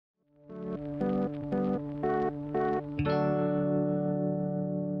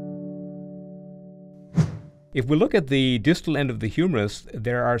If we look at the distal end of the humerus,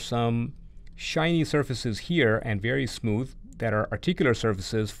 there are some shiny surfaces here and very smooth that are articular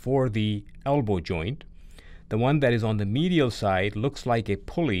surfaces for the elbow joint. The one that is on the medial side looks like a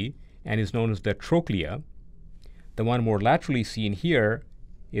pulley and is known as the trochlea. The one more laterally seen here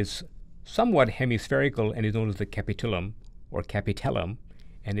is somewhat hemispherical and is known as the capitulum or capitellum,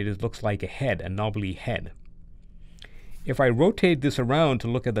 and looks like a head, a knobbly head. If I rotate this around to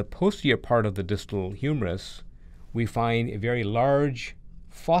look at the posterior part of the distal humerus, we find a very large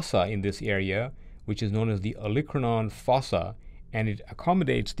fossa in this area, which is known as the Coronoid Fossa, and it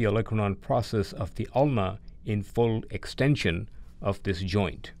accommodates the Coronoid process of the ulna in full extension of this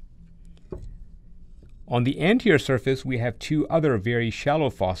joint. On the anterior surface, we have two other very shallow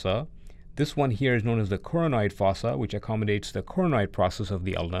fossa. This one here is known as the Coronoid Fossa, which accommodates the coronoid process of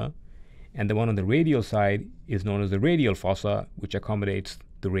the ulna, and the one on the radial side is known as the radial fossa, which accommodates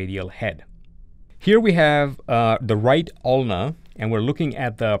the radial head. Here we have the right ulna, and we're looking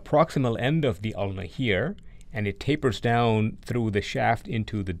at the proximal end of the ulna here, and it tapers down through the shaft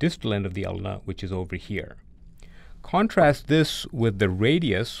into the distal end of the ulna, which is over here. Contrast this with the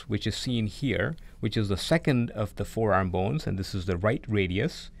radius, which is seen here, which is the second of the forearm bones, and this is the right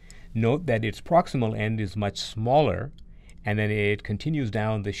radius. Note that its proximal end is much smaller, and then it continues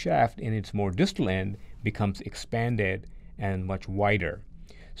down the shaft, and its more distal end becomes expanded and much wider.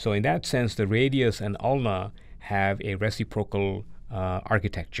 So in that sense, the radius and ulna have a reciprocal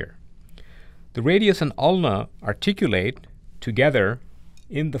architecture. The radius and ulna articulate together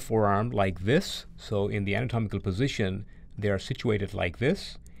in the forearm like this. So in the anatomical position, they are situated like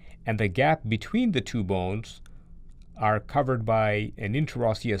this, and the gap between the two bones are covered by an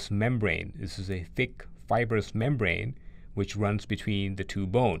interosseous membrane. This is a thick fibrous membrane which runs between the two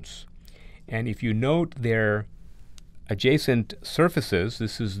bones. And if you note their adjacent surfaces,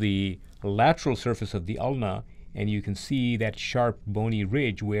 this is the lateral surface of the ulna, and you can see that sharp bony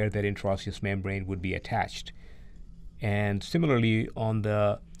ridge where that interosseous membrane would be attached. And similarly, on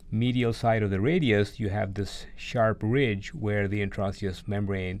the medial side of the radius, you have this sharp ridge where the interosseous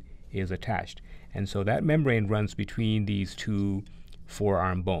membrane is attached. And so that membrane runs between these two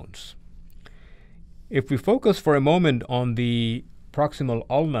forearm bones. If we focus for a moment on the proximal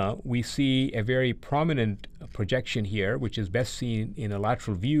ulna, we see a very prominent projection here, which is best seen in a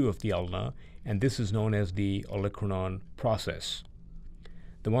lateral view of the ulna, and this is known as the Coronoid process.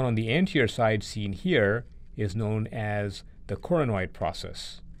 The one on the anterior side seen here is known as the Coronoid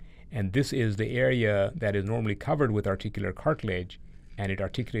process, and this is the area that is normally covered with articular cartilage, and it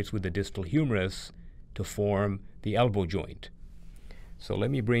articulates with the distal humerus to form the elbow joint. So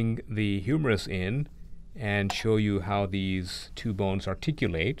let me bring the humerus in and show you how these two bones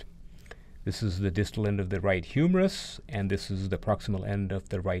articulate. This is the distal end of the right humerus, and this is the proximal end of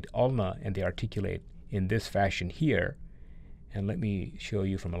the right ulna, and they articulate in this fashion here. And let me show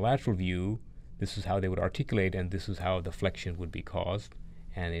you from a lateral view. This is how they would articulate, and this is how the flexion would be caused.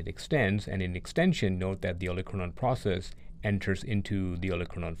 And it extends, and in extension, note that the Coronoid process enters into the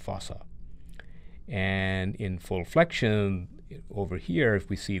Coronoid fossa. And in full flexion, over here, if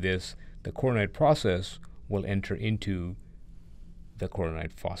we see this, the Coronoid process will enter into the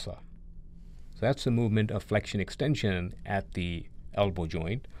Coronoid fossa. So that's the movement of flexion extension at the elbow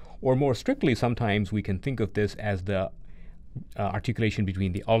joint. Or more strictly, sometimes we can think of this as the articulation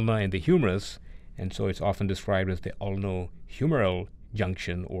between the ulna and the humerus, and so it's often described as the ulno-humeral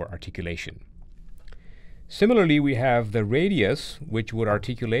junction or articulation. Similarly, we have the radius, which would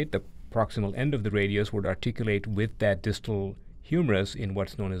articulate, the proximal end of the radius would articulate with that distal humerus in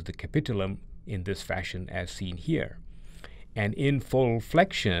what's known as the capitulum in this fashion as seen here. And in full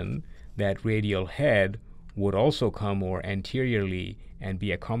flexion, that radial head would also come more anteriorly and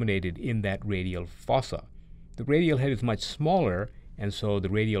be accommodated in that radial fossa. The radial head is much smaller, and so the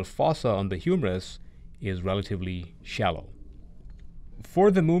radial fossa on the humerus is relatively shallow.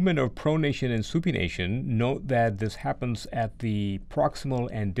 For the movement of pronation and supination, note that this happens at the proximal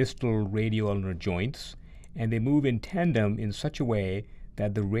and distal radioulnar joints, and they move in tandem in such a way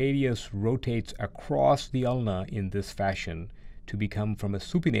that the radius rotates across the ulna in this fashion to become from a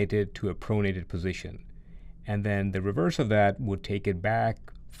supinated to a pronated position. And then the reverse of that would take it back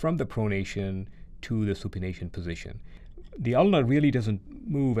from the pronation to the supination position. The ulna really doesn't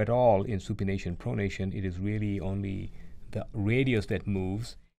move at all in supination pronation. It is really only the radius that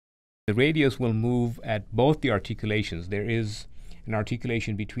moves. The radius will move at both the articulations. There is an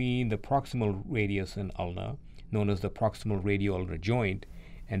articulation between the proximal radius and ulna, known as the proximal radioulnar joint,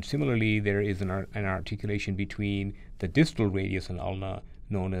 and similarly there is an articulation between the distal radius and ulna,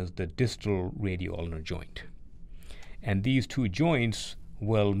 known as the distal radioulnar joint. And these two joints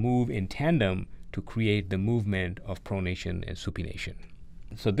will move in tandem to create the movement of pronation and supination.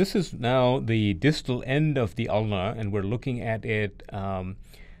 So this is now the distal end of the ulna, and we're looking at it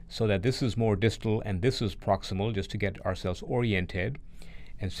so that this is more distal and this is proximal, just to get ourselves oriented.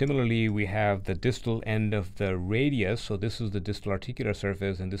 And similarly, we have the distal end of the radius. So this is the distal articular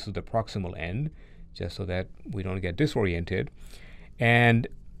surface, and this is the proximal end, just so that we don't get disoriented. And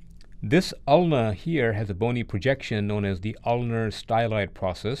this ulna here has a bony projection known as the ulnar styloid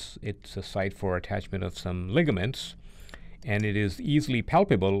process. It's a site for attachment of some ligaments, and it is easily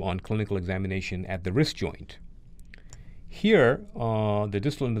palpable on clinical examination at the wrist joint. Here, the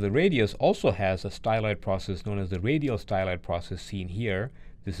distal end of the radius also has a styloid process known as the radial styloid process seen here.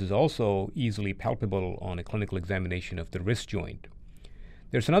 This is also easily palpable on a clinical examination of the wrist joint.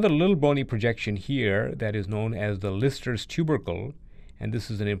 There's another little bony projection here that is known as the Lister's tubercle, and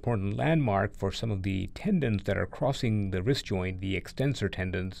this is an important landmark for some of the tendons that are crossing the wrist joint, the extensor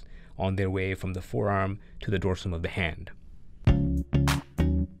tendons, on their way from the forearm to the dorsum of the hand.